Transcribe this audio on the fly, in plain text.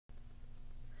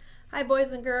Hi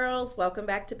boys and girls, welcome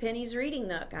back to Penny's Reading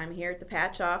Nook. I'm here at the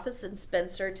Patch office in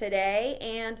Spencer today,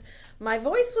 and my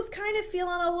voice was kind of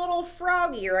feeling a little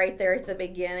froggy right there at the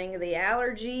beginning. The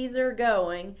allergies are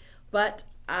going, but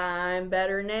I'm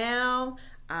better now.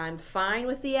 I'm fine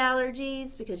with the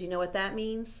allergies because you know what that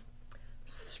means?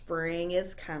 Spring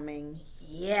is coming.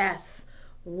 Yes,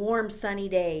 warm sunny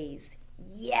days.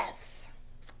 Yes.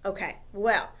 Okay,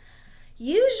 well,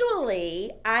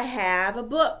 usually I have a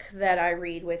book that I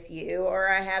read with you, or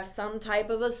I have some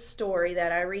type of a story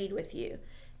that I read with you.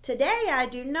 Today I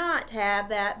do not have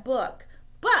that book,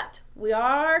 but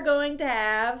we're going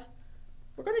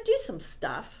to do some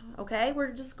stuff, okay?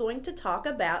 We're just going to talk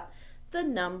about the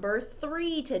number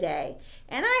 3 today.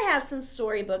 And I have some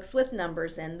storybooks with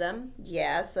numbers in them,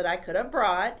 yes, that I could have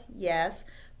brought, yes,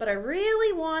 but I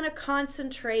really want to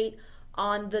concentrate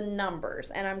on the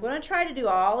numbers, and I'm going to try to do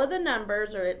all of the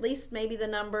numbers, or at least maybe the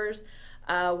numbers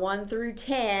 1 through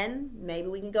 10. Maybe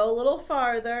we can go a little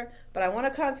farther, but I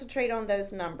want to concentrate on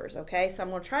those numbers, okay? So I'm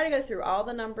going to try to go through all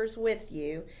the numbers with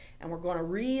you, and we're going to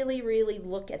really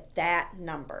look at that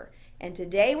number. And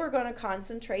today we're going to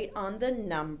concentrate on the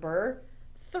number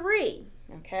 3,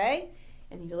 okay?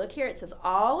 And if you look here, it says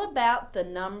all about the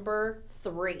number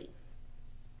 3.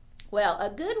 Well, a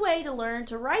good way to learn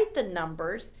to write the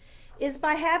numbers is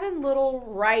by having little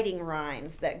writing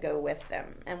rhymes that go with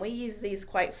them. And we use these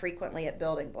quite frequently at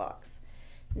building blocks.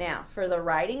 Now, for the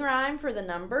writing rhyme for the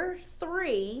number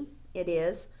 3, it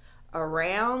is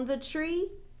around the tree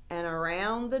and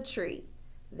around the tree.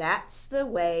 That's the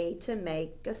way to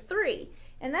make a 3.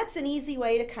 And that's an easy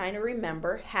way to kind of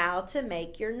remember how to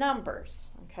make your numbers.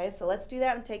 Okay, so let's do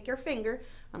that and take your finger.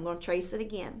 I'm going to trace it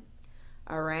again.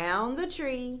 Around the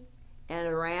tree and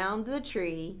around the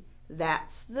tree.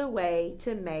 That's the way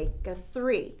to make a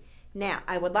 3. Now,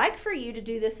 I would like for you to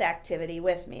do this activity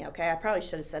with me, okay? I probably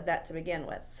should have said that to begin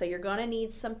with. So you're going to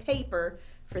need some paper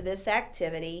for this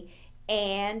activity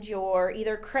and your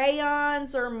either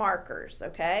crayons or markers,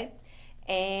 okay?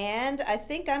 And I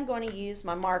think I'm going to use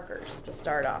my markers to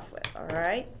start off with, all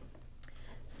right?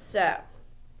 So,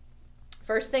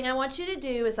 first thing I want you to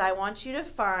do is I want you to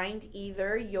find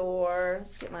either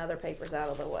let's get my other papers out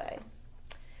of the way.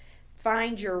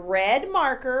 Find your red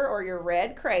marker or your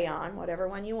red crayon, whatever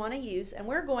one you want to use, and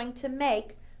we're going to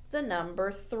make the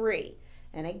number 3.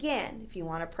 And again, if you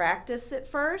want to practice it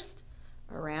first,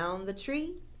 around the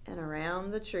tree and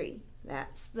around the tree.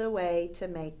 That's the way to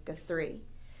make a 3.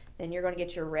 Then you're going to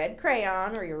get your red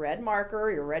crayon or your red marker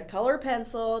or your red color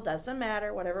pencil, doesn't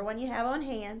matter, whatever one you have on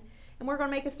hand, and we're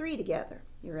going to make a 3 together.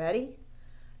 You ready?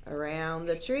 Around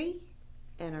the tree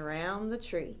and around the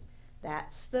tree.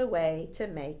 That's the way to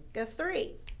make a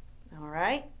 3. All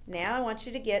right, now I want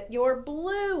you to get your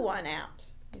blue one out.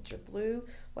 Get your blue,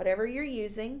 whatever you're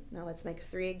using. Now let's make a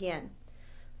 3 again.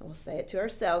 And we'll say it to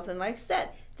ourselves. And like I said,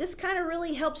 this kind of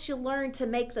really helps you learn to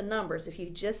make the numbers if you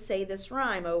just say this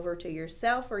rhyme over to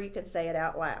yourself, or you can say it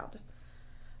out loud.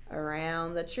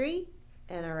 Around the tree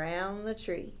and around the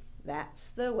tree. That's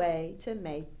the way to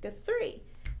make a 3.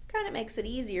 Kind of makes it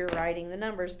easier writing the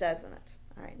numbers, doesn't it?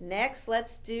 All right, next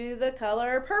let's do the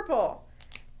color purple.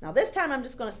 Now this time I'm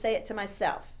just going to say it to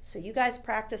myself. So you guys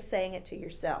practice saying it to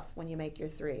yourself when you make your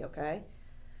 3, okay?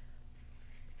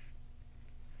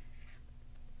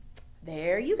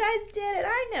 There, you guys did it.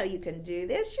 I know you can do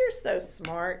this. You're so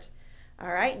smart.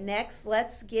 All right, next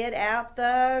let's get out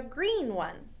the green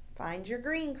one. Find your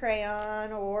green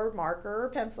crayon or marker or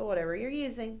pencil, whatever you're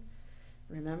using.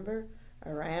 Remember,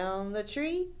 around the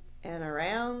tree and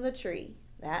around the tree.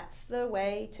 That's the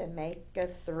way to make a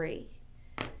 3.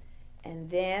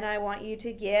 And then I want you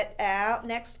to get out,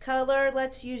 next color,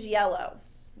 let's use yellow,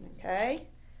 okay?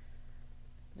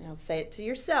 Now say it to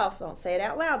yourself. Don't say it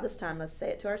out loud this time. Let's say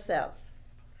it to ourselves.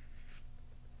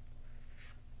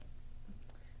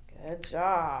 Good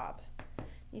job.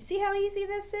 You see how easy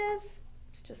this is?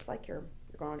 It's just like you're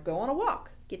going to go on a walk.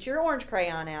 Get your orange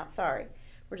crayon out, sorry.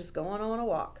 We're just going on a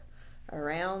walk.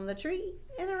 Around the tree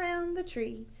and around the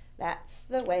tree. That's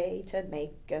the way to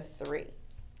make a 3.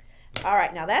 All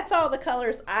right, now that's all the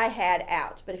colors I had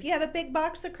out. But if you have a big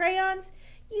box of crayons,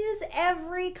 use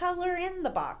every color in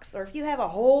the box. Or if you have a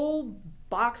whole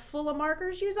box full of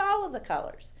markers, use all of the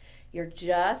colors. You're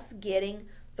just getting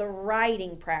the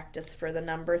writing practice for the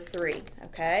number 3,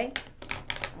 okay?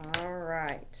 All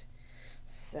right.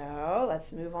 So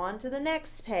let's move on to the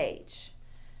next page.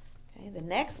 Okay, the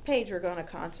next page we're going to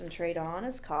concentrate on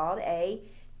is called a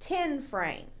 10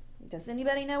 frame. Does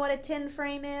anybody know what a 10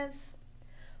 frame is?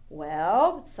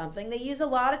 Well, it's something they use a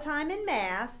lot of time in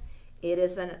math. It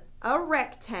is a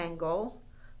rectangle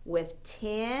with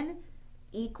 10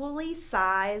 equally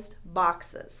sized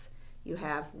boxes. You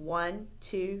have 1,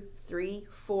 2, 3,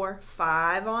 4,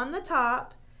 5 on the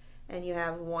top, and you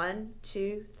have 1,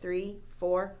 2, 3,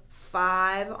 4,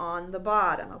 5 on the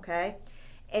bottom, okay?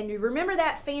 And you remember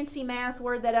that fancy math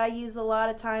word that I use a lot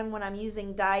of time when I'm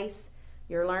using dice?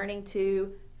 You're learning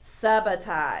to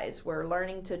subitize. We're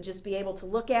learning to just be able to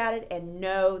look at it and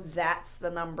know that's the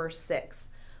number 6.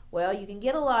 Well, you can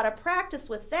get a lot of practice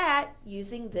with that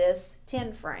using this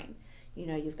 10 frame. You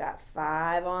know, you've got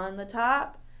 5 on the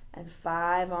top and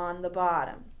 5 on the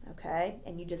bottom, okay?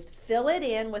 And you just fill it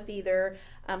in with either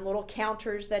little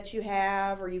counters that you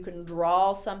have, or you can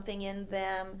draw something in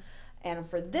them. And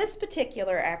for this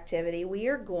particular activity,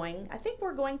 I think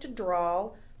we're going to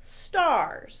draw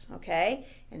stars, okay?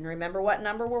 And remember what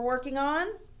number we're working on?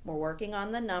 We're working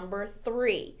on the number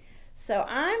 3. So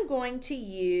I'm going to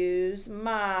use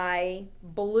my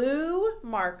blue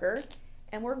marker,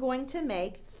 and we're going to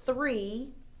make 3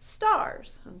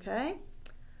 stars, okay?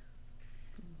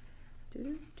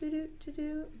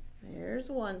 There's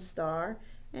 1 star,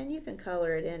 and you can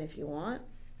color it in if you want.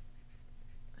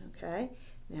 Okay,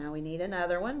 now we need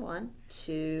another one. 1,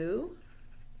 2.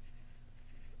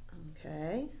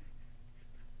 Okay,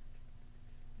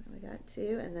 we got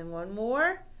 2, and then 1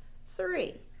 more,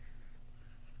 3.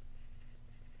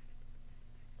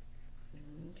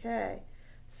 Okay,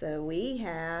 so we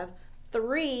have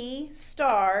 3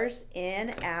 stars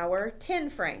in our 10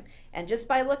 frame. And just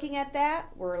by looking at that,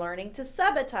 we're learning to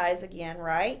subitize again,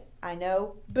 right? I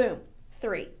know, boom,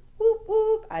 3. Whoop,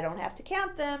 whoop. I don't have to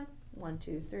count them. 1,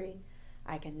 2, 3.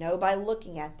 I can know by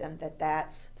looking at them that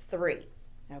that's 3.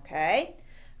 Okay?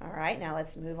 All right, now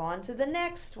let's move on to the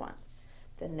next one.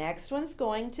 The next one's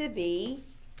going to be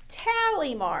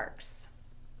tally marks.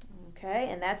 Okay,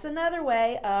 and that's another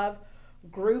way of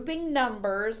grouping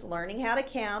numbers, learning how to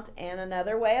count, and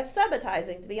another way of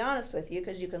subitizing, to be honest with you,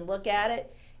 because you can look at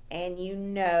it and you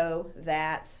know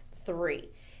that's 3.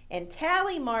 And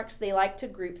tally marks, they like to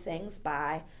group things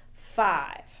by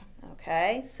 5.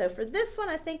 Okay, so for this one,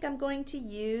 I think I'm going to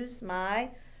use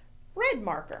my red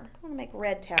marker. I'm going to make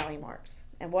red tally marks.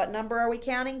 And what number are we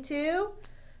counting to?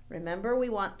 Remember, we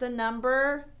want the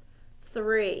number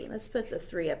 3. Let's put the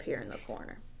 3 up here in the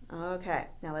corner. Okay,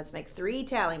 now let's make 3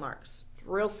 tally marks.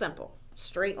 Real simple.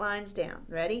 Straight lines down.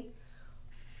 Ready?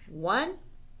 1,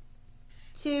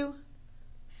 2,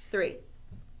 3.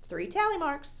 3 tally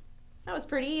marks. That was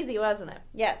pretty easy, wasn't it?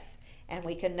 Yes. And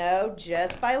we can know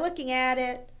just by looking at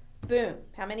it. Boom.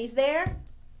 How many's there?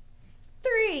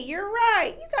 3. You're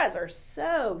right. You guys are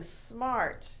so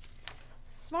smart.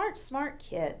 Smart, smart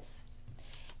kids.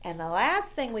 And the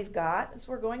last thing we've got is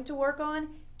we're going to work on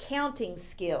counting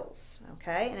skills.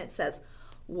 Okay? And it says,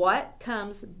 what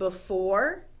comes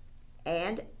before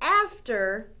and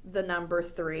after the number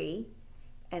 3?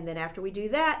 And then after we do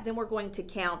that, then we're going to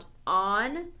count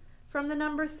on from the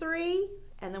number 3,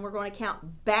 and then we're going to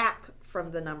count back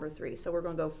from the number 3. So we're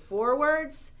going to go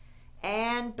forwards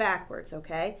and backwards,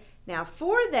 okay? Now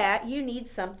for that, you need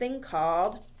something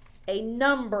called a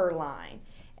number line.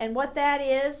 And what that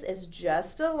is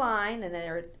just a line, and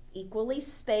there are equally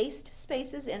spaced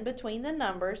spaces in between the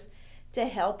numbers to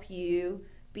help you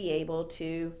be able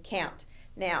to count.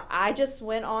 Now, I just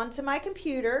went onto my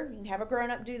computer, you can have a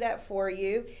grown-up do that for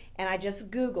you, and I just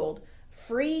Googled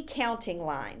free counting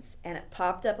lines, and it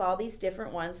popped up all these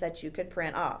different ones that you could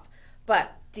print off.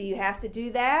 But do you have to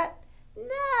do that?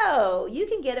 No, you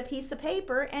can get a piece of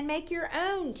paper and make your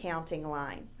own counting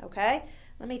line, okay?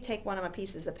 Let me take one of my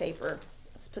pieces of paper.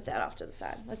 Let's put that off to the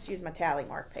side. Let's use my tally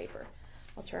mark paper.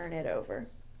 I'll turn it over.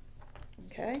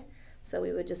 Okay, so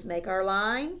we would just make our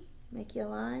line. Make you a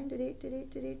line.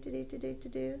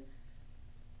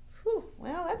 Whew,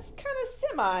 well, that's kind of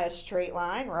semi a straight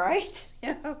line, right?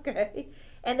 Okay.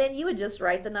 And then you would just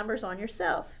write the numbers on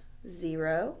yourself.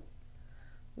 0,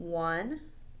 1,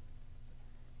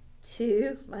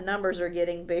 2. My numbers are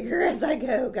getting bigger as I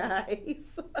go,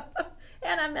 guys.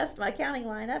 And I messed my counting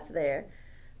line up there.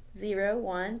 0,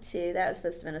 1, 2. That was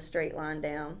supposed to have been a straight line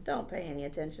down. Don't pay any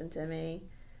attention to me.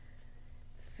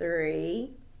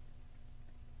 3,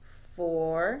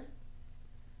 4,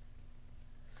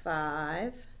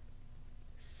 5,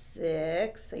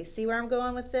 6. So you see where I'm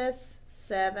going with this?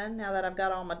 7. Now that I've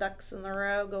got all my ducks in a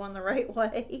row going the right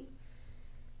way.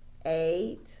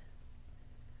 8,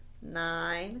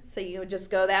 9. So you would just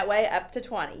go that way up to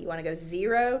 20. You want to go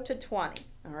 0 to 20.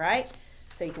 All right?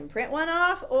 So you can print one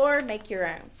off or make your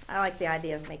own. I like the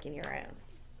idea of making your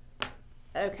own.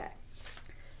 Okay.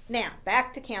 Now,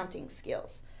 back to counting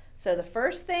skills. So the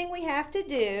first thing we have to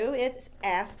do, it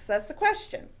asks us the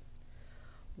question.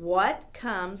 What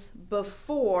comes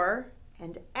before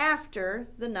and after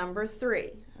the number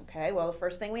 3? Okay, well, the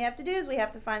first thing we have to do is we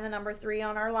have to find the number 3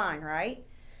 on our line, right?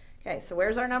 Okay, so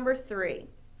where's our number 3?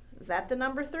 Is that the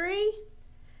number 3?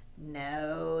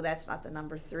 No, that's not the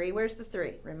number 3. Where's the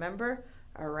 3? Remember?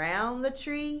 Around the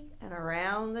tree and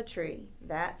around the tree.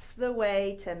 That's the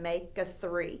way to make a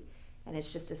 3. And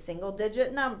it's just a single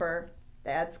digit number.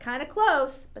 That's kind of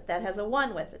close, but that has a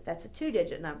 1 with it. That's a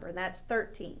 2-digit number, and that's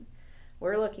 13.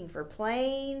 We're looking for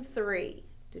plain 3.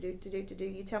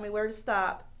 You tell me where to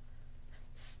stop.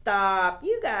 Stop.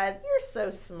 You guys, you're so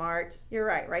smart. You're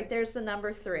right. Right there's the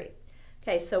number 3.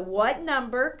 Okay, so what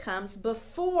number comes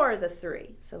before the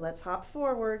 3? So let's hop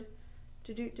forward.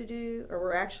 Or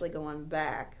we're actually going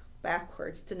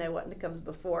backwards to know what comes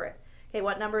before it. Okay,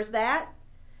 what number is that?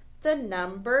 The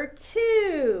number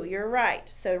 2. You're right.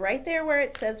 So right there where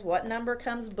it says what number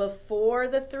comes before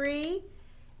the 3,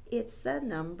 it's the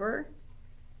number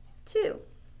 2.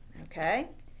 Okay,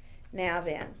 now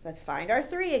then, let's find our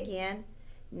 3 again.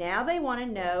 Now they want to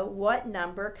know what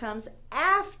number comes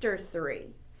after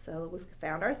 3. So we've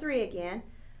found our 3 again.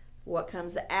 What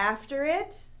comes after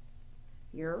it?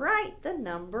 You're right, the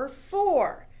number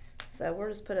 4. So we'll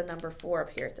just put a number 4 up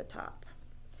here at the top.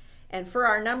 And for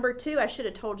our number 2, I should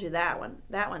have told you that one.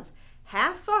 That one's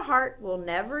half a heart will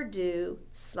never do,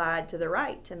 slide to the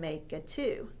right to make a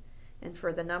 2. And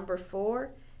for the number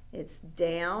 4, it's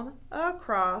down,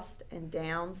 across, and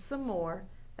down some more.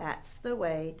 That's the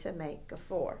way to make a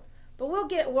 4. But we'll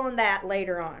get on that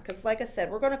later on because, like I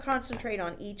said, we're going to concentrate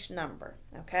on each number,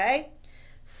 okay?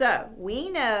 So we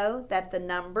know that the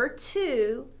number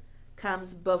 2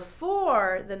 comes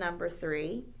before the number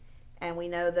 3, and we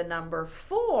know the number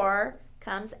 4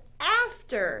 comes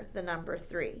after the number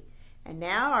 3. And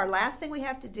now our last thing we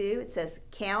have to do, it says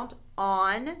count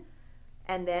on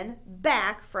and then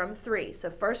back from 3. So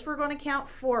first we're going to count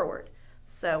forward.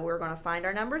 So we're going to find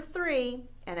our number 3,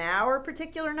 and our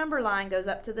particular number line goes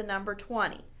up to the number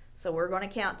 20. So we're going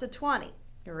to count to 20.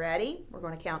 You ready? We're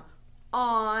going to count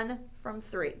on from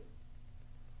 3.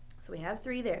 So we have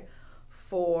 3 there.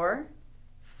 4,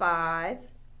 5,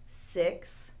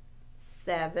 6,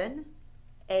 7,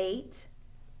 8,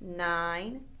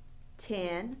 9,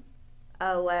 10,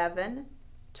 11,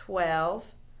 12,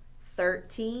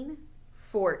 13,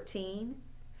 14,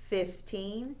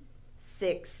 15,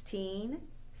 16,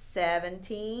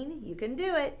 17, you can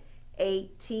do it,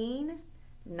 18,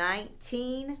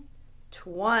 19,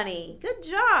 20. Good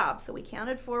job. So we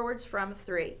counted forwards from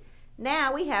 3.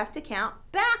 Now we have to count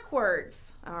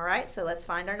backwards. All right, so let's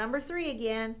find our number 3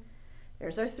 again.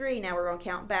 There's our 3. Now we're going to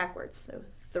count backwards. So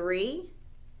 3,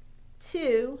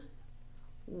 2,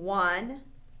 1,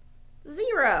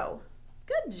 0.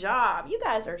 Good job. You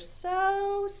guys are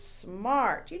so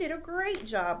smart. You did a great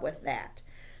job with that.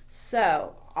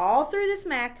 So all through this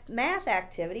math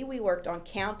activity, we worked on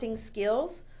counting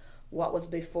skills, what was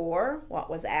before, what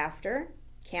was after,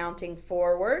 counting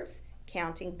forwards,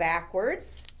 counting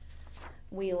backwards.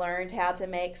 We learned how to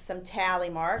make some tally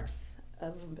marks.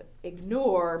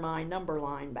 Ignore my number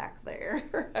line back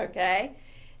there, okay?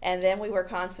 And then we were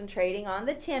concentrating on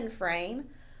the 10 frame,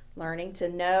 learning to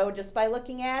know just by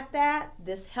looking at that.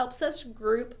 This helps us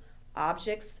group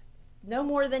objects no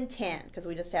more than 10 because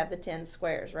we just have the 10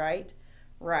 squares, right?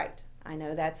 Right. I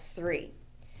know that's 3.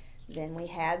 Then we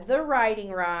had the writing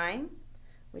rhyme,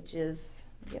 which is,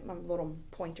 get my little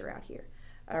pointer out here.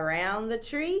 Around the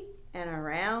tree and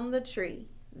around the tree.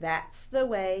 That's the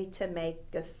way to make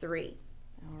a 3.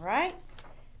 All right?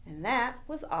 And that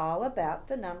was all about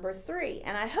the number 3.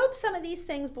 And I hope some of these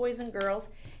things, boys and girls,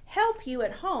 help you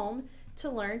at home to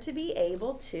learn to be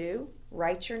able to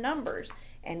write your numbers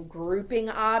and grouping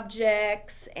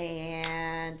objects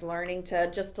and learning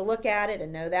to just to look at it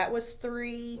and know that was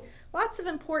 3. Lots of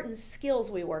important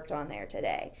skills we worked on there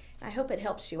today. I hope it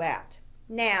helps you out.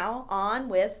 Now on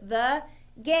with the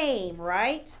game,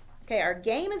 right? Okay, our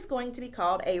game is going to be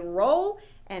called a roll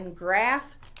and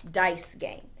graph dice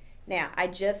game. Now, I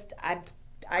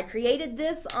created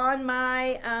this on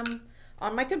my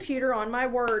computer, on my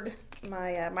Word,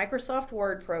 my Microsoft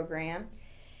Word program,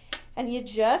 and you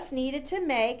just needed to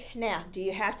make. Now, do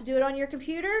you have to do it on your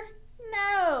computer?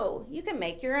 No, you can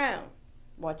make your own.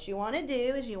 What you want to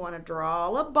do is you want to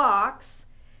draw a box,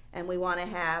 and we want to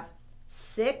have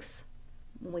 6.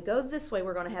 When we go this way,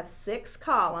 we're going to have 6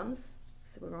 columns.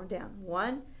 So we're going down.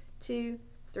 1, 2,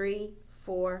 3,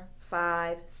 4,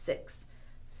 5, 6.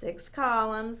 6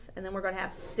 columns, and then we're going to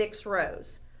have 6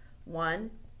 rows.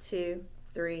 1, 2,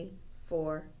 3,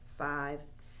 4, 5,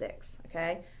 6.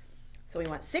 Okay? So we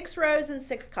want 6 rows and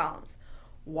 6 columns.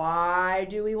 Why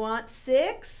do we want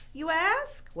 6, you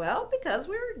ask? Well, because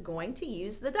we're going to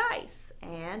use the dice,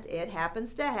 and it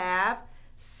happens to have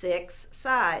 6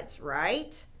 sides,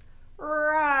 right?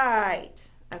 Right.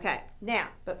 Okay, now,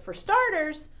 but for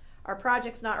starters, our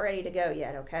project's not ready to go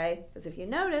yet, okay? Because if you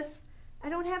notice, I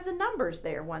don't have the numbers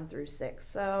there, 1 through 6.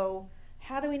 So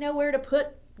how do we know where to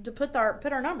put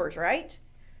our numbers, right?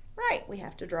 Right, we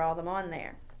have to draw them on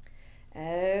there.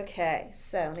 Okay,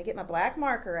 so let me get my black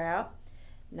marker out.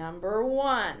 Number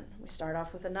 1. We start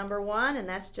off with a number 1, and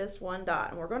that's just 1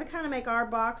 dot. And we're going to kind of make our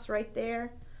box right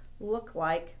there look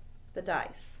like the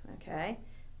dice, okay?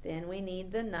 Then we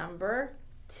need the number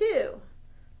 2.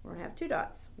 We're going to have 2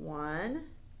 dots. 1,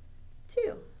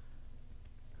 2.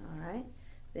 All right.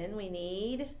 Then we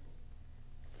need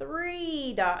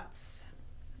 3 dots.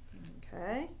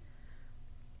 Okay.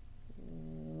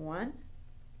 1,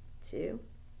 2,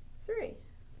 3.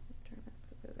 Turn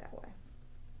it that way.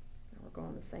 Now we're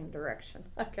going the same direction.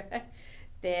 Okay.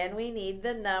 Then we need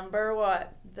the number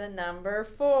what? The number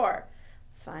 4.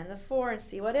 Let's find the 4 and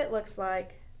see what it looks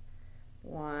like.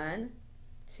 1,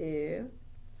 2,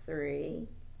 3,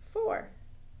 4.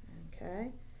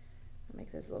 Okay. I'll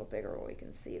make those a little bigger where we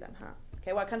can see them, huh?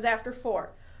 Okay, what comes after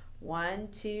 4? 1,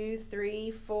 2,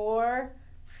 3, 4,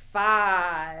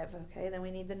 5. Okay, then we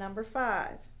need the number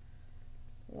 5.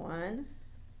 1,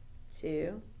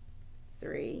 2,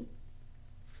 3,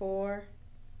 4,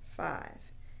 5.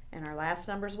 And our last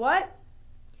number is what?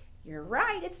 You're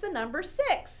right, it's the number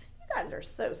 6. You guys are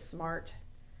so smart.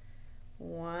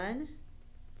 1,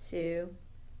 2,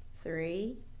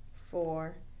 3,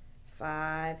 4,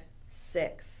 5,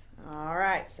 6. All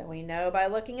right, so we know by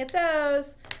looking at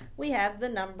those, we have the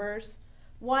numbers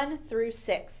 1 through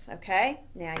 6, okay?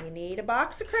 Now you need a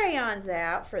box of crayons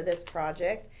out for this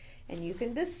project, and you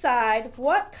can decide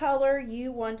what color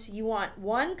you want. You want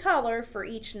 1 color for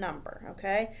each number,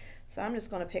 okay? So I'm just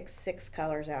going to pick 6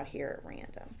 colors out here at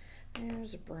random.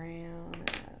 There's a brown,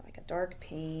 like a dark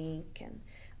pink, and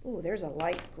ooh, there's a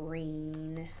light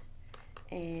green,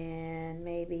 and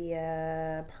maybe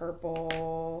a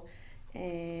purple,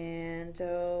 and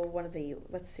one of the,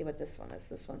 let's see what this one is.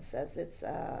 This one says it's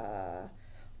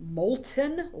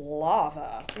molten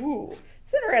lava. Ooh,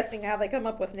 it's interesting how they come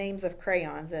up with names of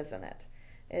crayons, isn't it?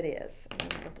 It is. And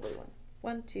then the blue one.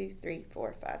 1, 2, 3,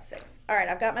 4, 5, 6. All right,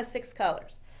 I've got my 6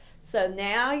 colors. So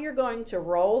now you're going to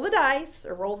roll the dice,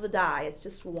 or roll the die. It's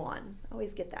just 1. I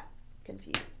always get that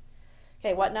confused.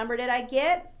 Okay, what number did I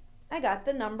get? I got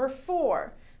the number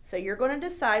 4. So you're going to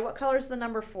decide what color is the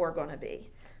number 4 going to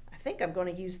be. I think I'm going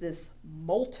to use this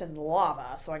molten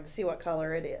lava so I can see what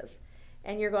color it is.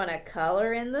 And you're going to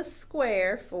color in the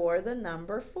square for the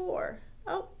number 4.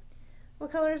 Oh,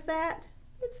 what color is that?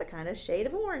 It's a kind of shade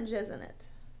of orange, isn't it?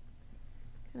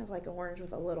 Kind of like orange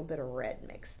with a little bit of red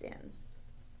mixed in.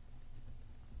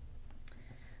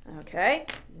 Okay,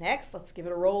 next, let's give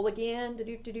it a roll again.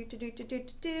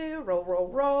 Roll, roll,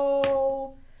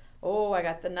 roll. Oh, I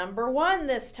got the number 1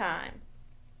 this time.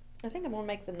 I think I'm going to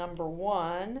make the number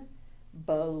 1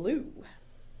 blue.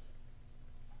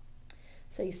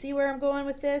 So you see where I'm going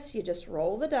with this? You just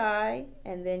roll the die,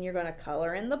 and then you're going to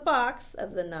color in the box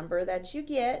of the number that you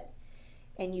get,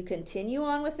 and you continue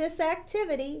on with this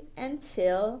activity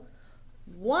until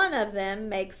one of them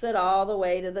makes it all the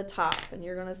way to the top, and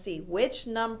you're going to see which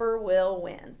number will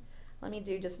win. Let me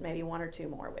do just maybe 1 or 2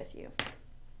 more with you.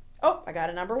 Oh, I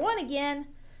got a number 1 again.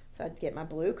 So I'd get my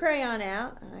blue crayon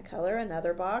out, and I color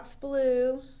another box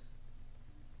blue.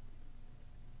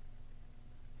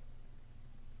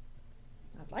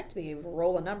 I'd like to be able to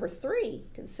roll a number 3,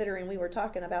 considering we were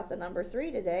talking about the number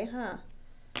 3 today, huh?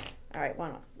 All right,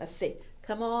 one more. Let's see.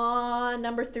 Come on,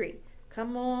 number 3.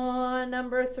 Come on,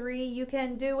 number 3, you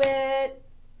can do it.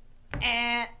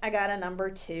 I got a number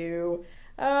 2.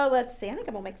 Oh, let's see. I think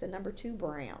I'm going to make the number 2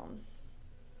 brown.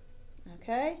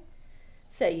 Okay?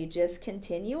 So you just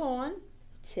continue on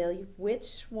till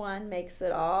which one makes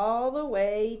it all the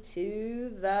way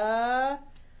to the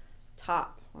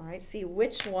top. All right, see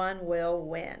which one will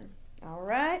win. All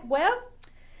right, well,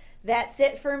 that's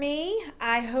it for me.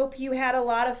 I hope you had a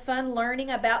lot of fun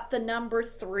learning about the number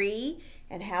 3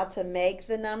 and how to make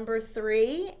the number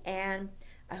 3. And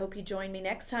I hope you join me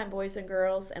next time, boys and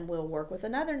girls, and we'll work with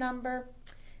another number.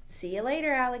 See you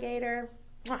later, alligator.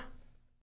 Mwah.